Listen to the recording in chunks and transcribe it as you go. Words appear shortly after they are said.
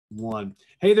One.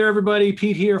 Hey there, everybody.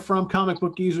 Pete here from Comic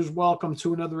Book Geezers. Welcome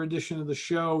to another edition of the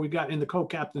show. We got in the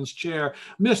co-captain's chair,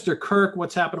 Mr. Kirk.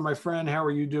 What's happening, my friend? How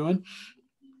are you doing?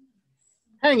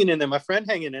 Hanging in there, my friend.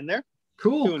 Hanging in there.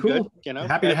 Cool, Doing cool. Good, you know.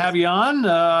 Happy to have you on.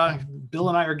 Bill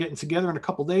and I are getting together in a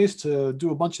couple days to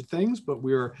do a bunch of things, but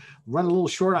we're running a little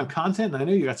short on content, and I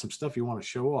know you got some stuff you want to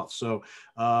show off. So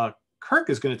Kirk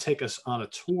is going to take us on a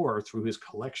tour through his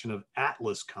collection of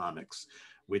Atlas comics,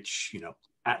 which,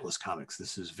 Atlas Comics.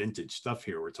 This is vintage stuff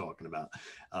here we're talking about.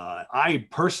 I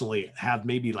personally have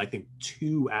maybe, I think,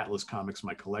 2 Atlas comics in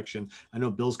my collection. I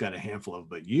know Bill's got a handful of,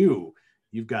 but you've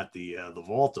got the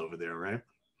vault over there, right?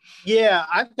 Yeah,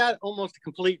 I've got almost a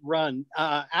complete run.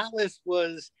 Atlas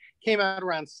came out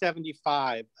around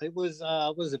 75. It was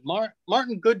it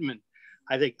Martin Goodman,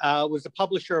 I think, was the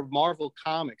publisher of Marvel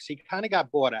Comics. He kind of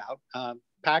got bought out,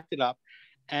 packed it up.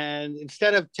 And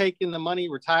instead of taking the money,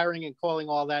 retiring and calling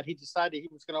all that, he decided he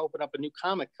was going to open up a new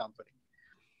comic company.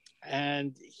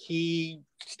 And he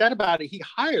said about it, he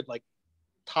hired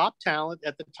top talent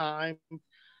at the time.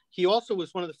 He also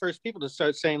was one of the first people to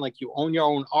start saying, you own your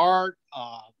own art.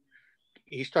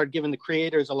 He started giving the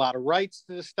creators a lot of rights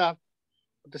to this stuff.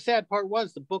 But the sad part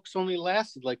was the books only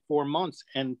lasted 4 months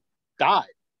and died.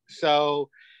 So,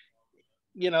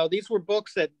 these were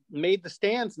books that made the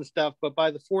stands and stuff, but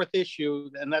by the 4th issue,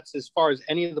 and that's as far as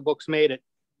any of the books made it,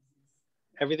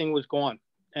 everything was gone.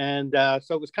 And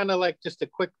so it was kind of just a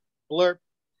quick blurb,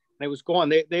 and it was gone.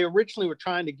 They originally were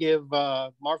trying to give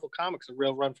Marvel Comics a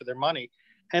real run for their money,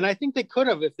 and I think they could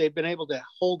have if they'd been able to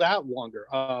hold out longer.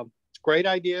 Great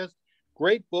ideas,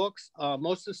 great books.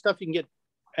 Most of the stuff you can get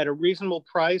at a reasonable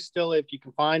price still if you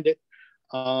can find it.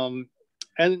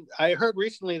 And I heard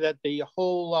recently that the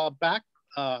whole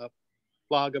backlog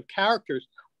of characters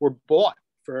were bought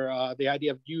for the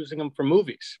idea of using them for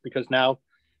movies, because now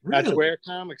that's where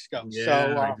comics go. Yeah,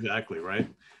 so, exactly, right.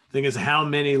 Thing is, how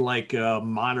many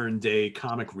modern day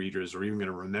comic readers are even going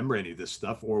to remember any of this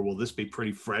stuff, or will this be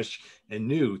pretty fresh and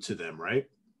new to them, right?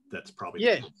 That's probably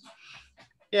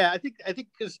I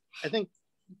think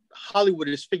Hollywood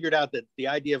has figured out that the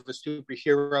idea of a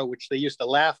superhero, which they used to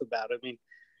laugh about, I mean,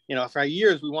 for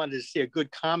years we wanted to see a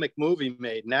good comic movie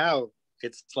made. Now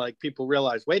it's people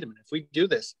realize, wait a minute, if we do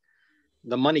this,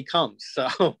 the money comes. So,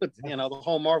 the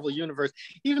whole Marvel universe,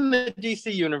 even the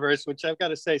DC universe, which I've got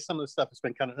to say, some of the stuff has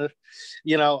been kind of,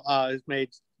 has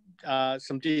made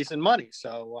some decent money.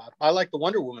 So I like the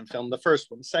Wonder Woman film, the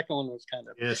first one. The second one was kind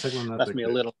of, second one left me a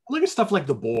little. I look at stuff like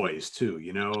The Boys too,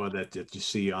 that you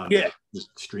see on the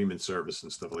streaming service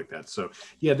and stuff like that. So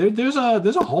yeah, there's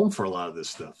a home for a lot of this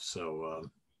stuff. So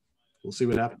we'll see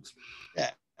what happens. Yeah.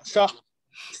 So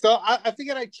I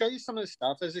figured I'd show you some of the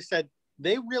stuff. As I said,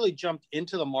 they really jumped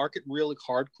into the market really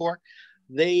hardcore.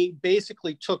 They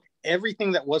basically took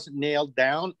everything that wasn't nailed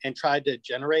down and tried to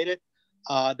generate it.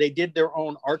 They did their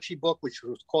own Archie book, which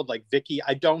was called Vicky.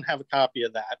 I don't have a copy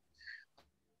of that.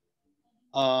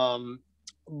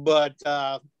 But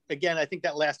again, I think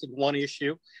that lasted 1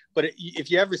 issue. But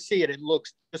if you ever see it, it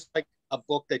looks just like a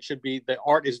book that should be. The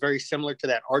art is very similar to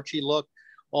that Archie look,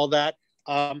 all that.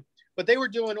 But they were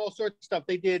doing all sorts of stuff.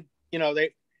 They did,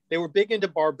 they were big into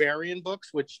barbarian books,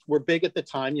 which were big at the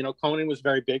time. Conan was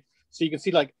very big. So you can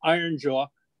see Iron Jaw,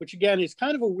 which again is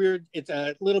kind of a weird, it's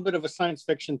a little bit of a science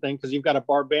fiction thing, because you've got a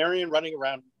barbarian running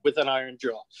around with an iron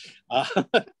jaw.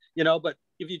 But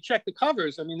if you check the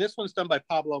covers, I mean, this one's done by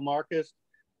Pablo Marquez.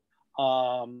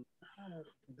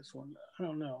 This one, I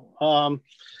don't know.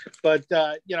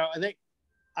 I think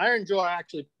Iron Jaw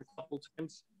actually a couple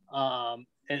times.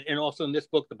 And also in this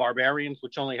book, The Barbarians,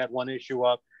 which only had 1 issue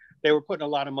up, they were putting a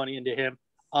lot of money into him.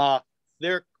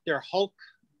 Their Hulk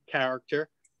character,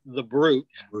 the Brute,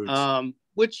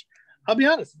 which I'll be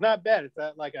honest, it's not bad. It's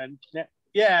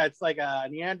it's like a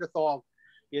Neanderthal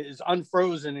is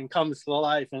unfrozen and comes to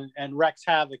life and wreaks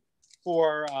havoc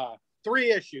for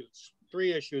 3 issues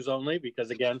only, because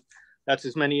again, that's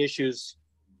as many issues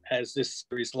as this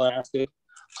series lasted.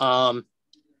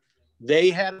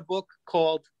 They had a book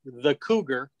called The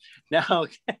Cougar. Now,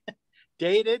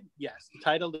 dated, yes. The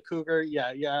title, The Cougar,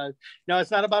 yeah. No, it's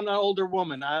not about an older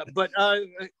woman, but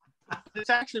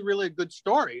it's actually really a good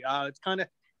story. It's kind of,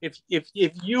 if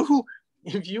you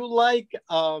like,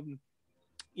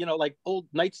 old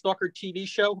Night Stalker TV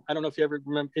show. I don't know if you ever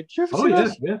remember. Did you ever see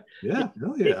that? Yeah.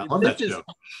 Oh yeah, on that show.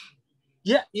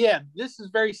 Yeah. This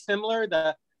is very similar.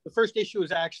 The first issue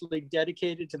is actually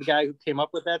dedicated to the guy who came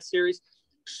up with that series.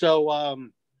 So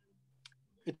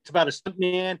it's about a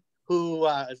stuntman who,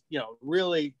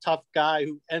 really tough guy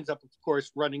who ends up, of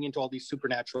course, running into all these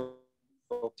supernatural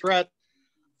threats.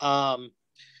 And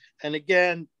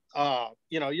again,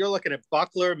 you're looking at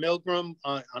Buckler, Milgram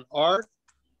on art.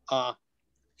 The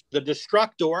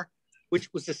Destructor, which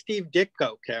was the Steve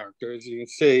Ditko character, as you can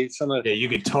see. Yeah, you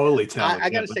could totally tell. I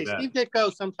got to say, Steve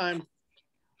Ditko sometimes,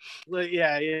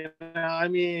 yeah, I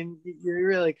mean, you're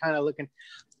really kind of looking,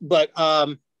 but,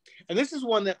 and this is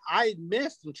one that I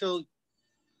missed until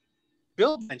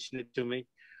Bill mentioned it to me,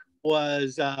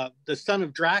 was The Son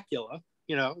of Dracula.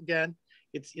 Again,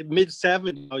 it's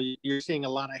mid-70s. You're seeing a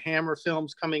lot of Hammer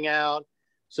films coming out.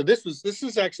 So this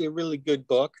is actually a really good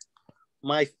book.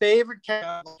 My favorite character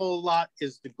of the whole lot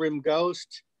is the Grim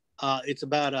Ghost. It's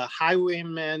about a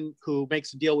highwayman who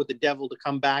makes a deal with the devil to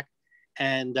come back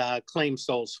and claim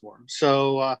souls for him.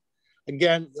 So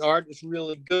again, the art is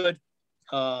really good.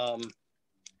 And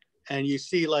you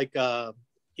see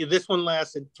this one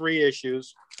lasted 3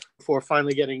 issues before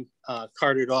finally getting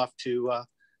carted off to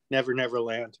Never Never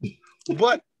Land.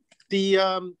 But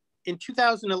in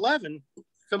 2011,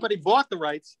 somebody bought the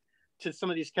rights to some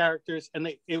of these characters,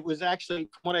 and it was actually,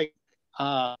 from what I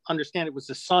understand, it was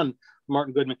the son,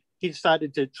 Martin Goodman. He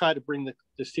decided to try to bring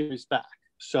the series back.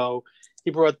 So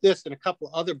he brought this and a couple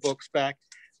of other books back.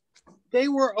 They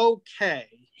were okay,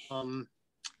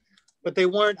 but they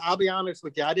weren't, I'll be honest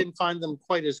with you, I didn't find them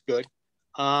quite as good.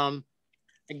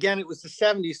 Again, it was the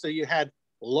 70s, so you had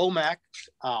Lomax,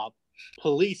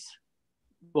 police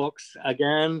books.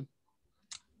 Again,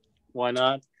 why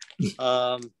not?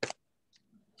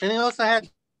 And they also had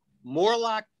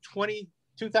Morlock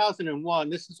 2001.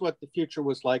 This is what the future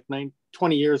was like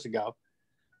 20 years ago.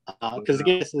 Because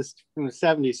again, this is from the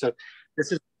 70s. So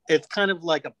it's kind of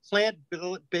like a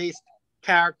plant-based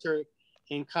character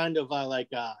in kind of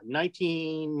like a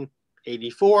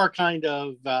 1984 kind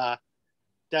of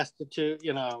destitute,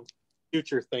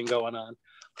 future thing going on.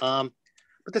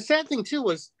 But the sad thing too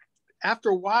was, after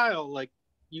a while, like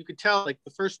you could tell, like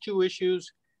the first 2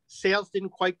 issues, sales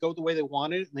didn't quite go the way they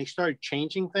wanted, and they started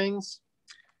changing things,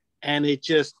 and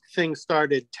things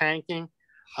started tanking.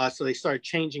 So they started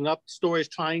changing up stories,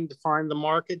 trying to find the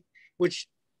market, which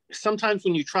sometimes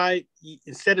when you try,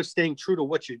 instead of staying true to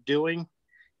what you're doing,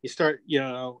 you start,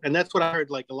 and that's what I heard,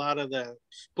 like a lot of the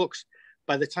books,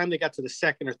 by the time they got to the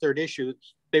 2nd or 3rd issue,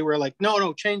 they were like,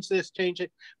 no, change this, change it,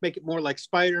 make it more like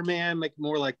Spider-Man, make it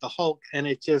more like the Hulk. And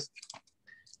it just,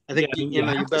 I think,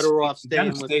 you're better off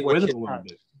staying with what you have.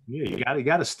 Yeah, you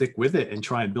got to stick with it and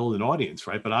try and build an audience,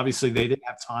 right? But obviously they didn't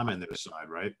have time on their side,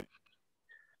 right?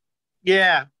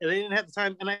 Yeah, they didn't have the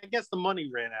time, and I guess the money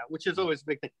ran out, which is always a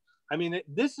big thing. I mean,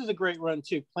 this is a great run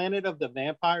too. Planet of the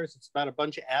Vampires. It's about a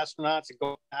bunch of astronauts that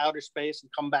go to outer space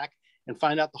and come back and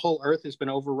find out the whole Earth has been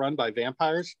overrun by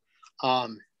vampires. I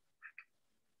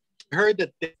heard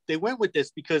that they went with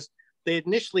this because they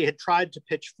initially had tried to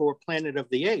pitch for Planet of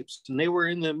the Apes, and they were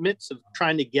in the midst of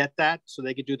trying to get that so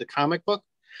they could do the comic book,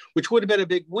 which would have been a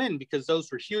big win because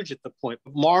those were huge at the point.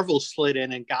 But Marvel slid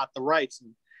in and got the rights,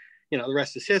 and the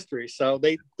rest is history. So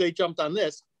they jumped on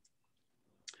this,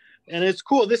 and it's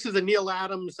cool. This is a Neil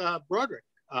Adams Broderick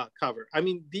cover. I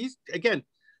mean, these, again,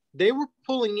 they were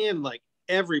pulling in like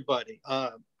everybody.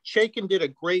 Chaykin did a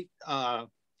great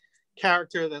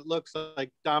character that looks like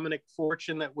Dominic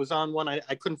Fortune that was on one.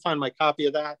 I couldn't find my copy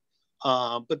of that,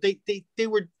 but they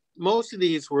were, most of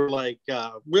these were like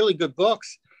really good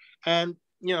books. And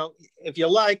if you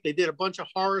like, they did a bunch of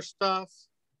horror stuff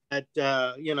that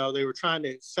they were trying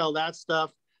to sell that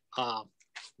stuff.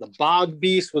 The Bog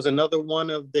Beast was another one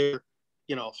of their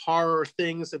horror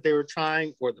things that they were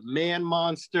trying, or the Man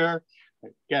Monster.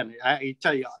 Again, I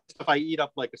tell you, stuff I eat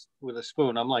up like with a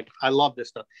spoon. I'm like, I love this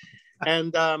stuff.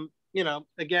 And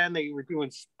again, they were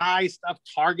doing spy stuff,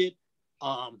 Target.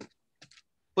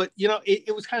 But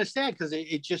it was kind of sad because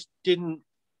it just didn't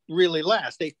really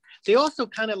last. They also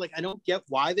kind of like, I don't get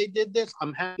why they did this.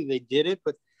 I'm happy they did it,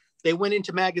 but they went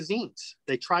into magazines.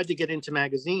 They tried to get into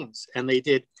magazines, and they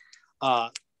did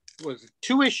was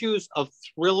 2 issues of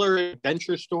thriller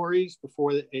adventure stories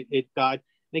before it died.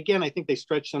 And again, I think they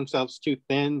stretched themselves too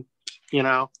thin,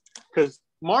 because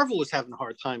Marvel was having a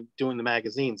hard time doing the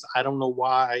magazines. I don't know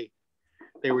why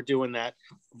they were doing that,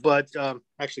 but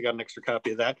actually got an extra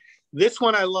copy of that. This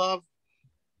one I love,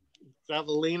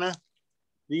 Zavalina.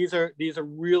 These are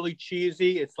really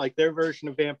cheesy. It's like their version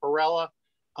of Vampirella.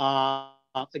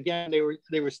 Again,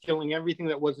 they were stealing everything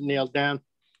that wasn't nailed down.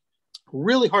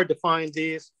 Really hard to find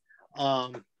these,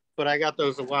 but I got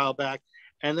those a while back.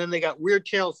 And then they got Weird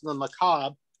Tales of the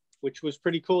Macabre, which was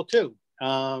pretty cool too.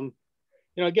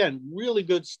 Again, really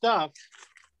good stuff.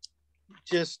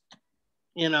 Just,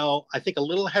 I think a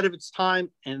little ahead of its time,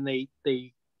 and they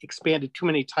expanded too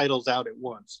many titles out at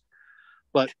once.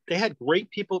 But they had great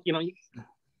people. You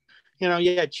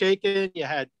had Chaykin, you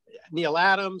had Neil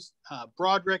Adams,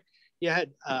 Broderick. you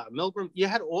had Milgram, you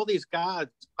had all these guys,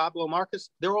 Pablo Marcus,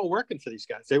 they're all working for these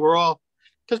guys. They were all,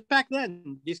 because back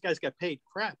then these guys got paid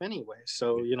crap anyway.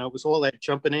 So, you know, it was all that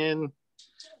jumping in,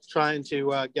 trying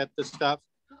to get the stuff.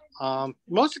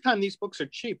 Most of the time these books are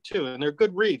cheap too, and they're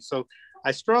good reads. So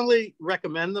I strongly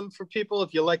recommend them for people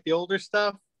if you like the older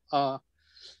stuff.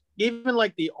 Even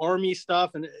like the Army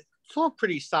stuff, and it's all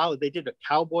pretty solid. They did a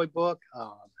cowboy book.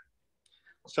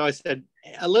 So I said,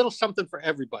 a little something for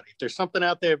everybody. If there's something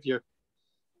out there, if you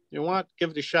want,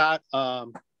 give it a shot. As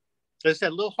I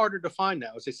said, a little harder to find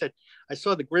now. As I said, I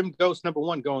saw the Grim Ghost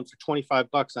 #1 going for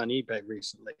 $25 on eBay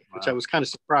recently, which I was kind of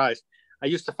surprised. I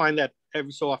used to find that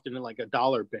every so often in like a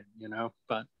 $1 bin, you know,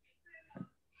 but.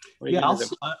 Yeah,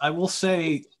 I will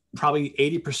say probably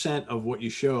 80% of what you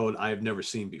showed, I have never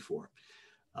seen before.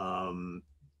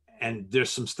 And there's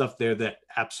some stuff there that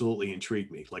absolutely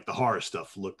intrigued me. Like the horror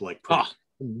stuff looked like pretty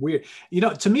weird. You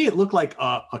know, to me, it looked like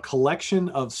a collection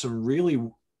of some really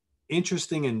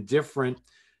interesting and different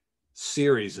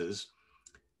series,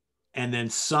 and then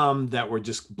some that were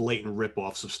just blatant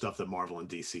rip-offs of stuff that Marvel and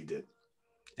DC did.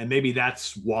 And maybe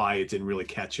that's why it didn't really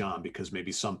catch on, because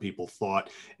maybe some people thought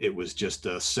it was just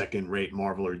a second-rate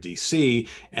Marvel or DC,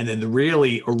 and then the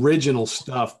really original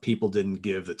stuff people didn't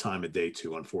give the time of day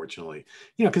to, unfortunately.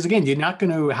 You know, because again, you're not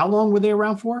going to. How long were they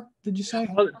around for? Did you say?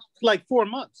 Like 4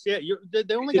 months. Yeah,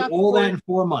 they only got all that in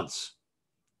 4 months.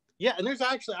 Yeah, and there's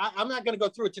actually I'm not going to go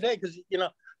through it today because you know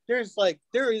there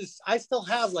is I still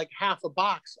have like half a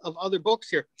box of other books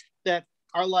here that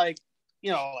are like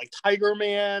like Tiger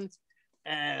Man.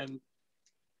 And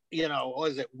what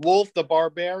is it, Wolf the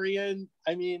Barbarian?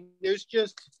 I mean,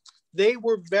 they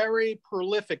were very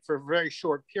prolific for a very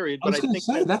short period. But I think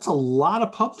that's a lot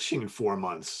of publishing in 4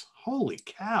 months. Holy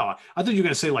cow! I thought you were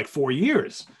going to say like 4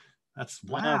 years. That's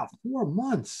wow, 4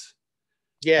 months.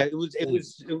 Yeah, it was.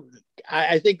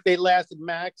 I think they lasted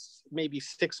max maybe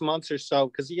 6 months or so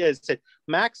because it said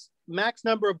max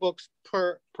number of books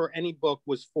per any book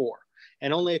was 4,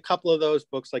 and only a couple of those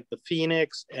books like the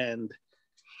Phoenix and.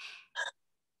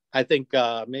 I think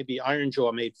maybe Iron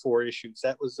Jaw made 4 issues.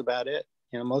 That was about it.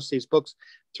 Most of these books,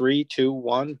 3, 2,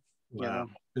 1. Wow.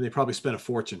 And they probably spent a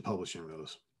fortune publishing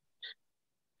those.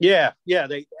 Yeah.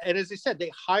 And as I said,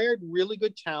 they hired really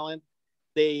good talent.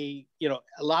 They,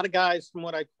 a lot of guys from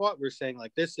what I caught were saying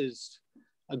like, this is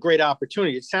a great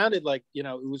opportunity. It sounded like, it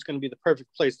was going to be the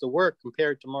perfect place to work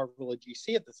compared to Marvel and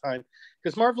DC at the time.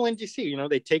 Because Marvel and DC,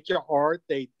 they take your art,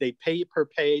 they pay you per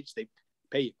page, they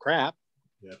pay you crap.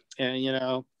 Yeah.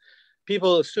 And,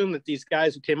 people assume that these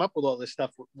guys who came up with all this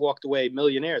stuff walked away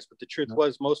millionaires, but the truth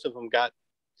was most of them got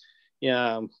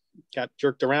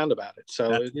jerked around about it. So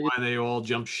that's why they all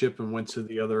jumped ship and went to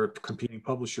the other competing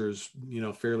publishers,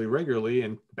 fairly regularly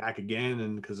and back again.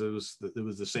 And because it was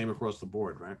the same across the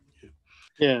board, right?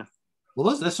 Yeah.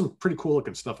 Well, that's some pretty cool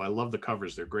looking stuff. I love the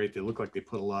covers. They're great. They look like they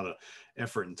put a lot of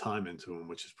effort and time into them,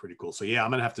 which is pretty cool. So yeah,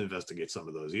 I'm going to have to investigate some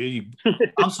of those. Yeah,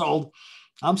 I'm sold.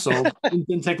 It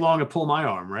didn't take long to pull my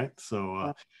arm, right?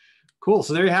 So cool.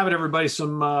 So there you have it, everybody.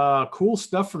 Some cool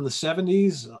stuff from the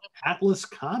 70s. Atlas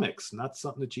Comics, not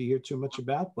something that you hear too much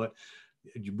about, but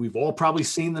we've all probably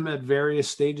seen them at various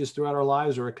stages throughout our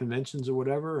lives or at conventions or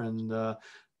whatever. And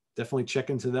definitely check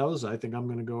into those. I think I'm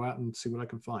going to go out and see what I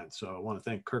can find. So I want to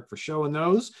thank Kirk for showing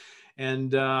those.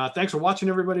 And thanks for watching,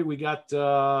 everybody. We got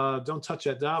Don't Touch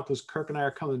That Dial because Kirk and I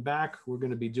are coming back. We're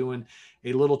going to be doing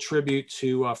a little tribute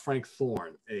to Frank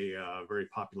Thorne, a very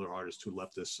popular artist who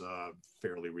left us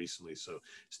fairly recently. So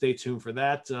stay tuned for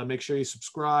that. Make sure you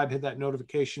subscribe, hit that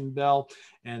notification bell,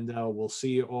 and we'll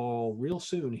see you all real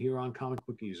soon here on Comic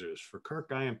Book Users. For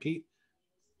Kirk, I am Pete.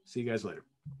 See you guys later.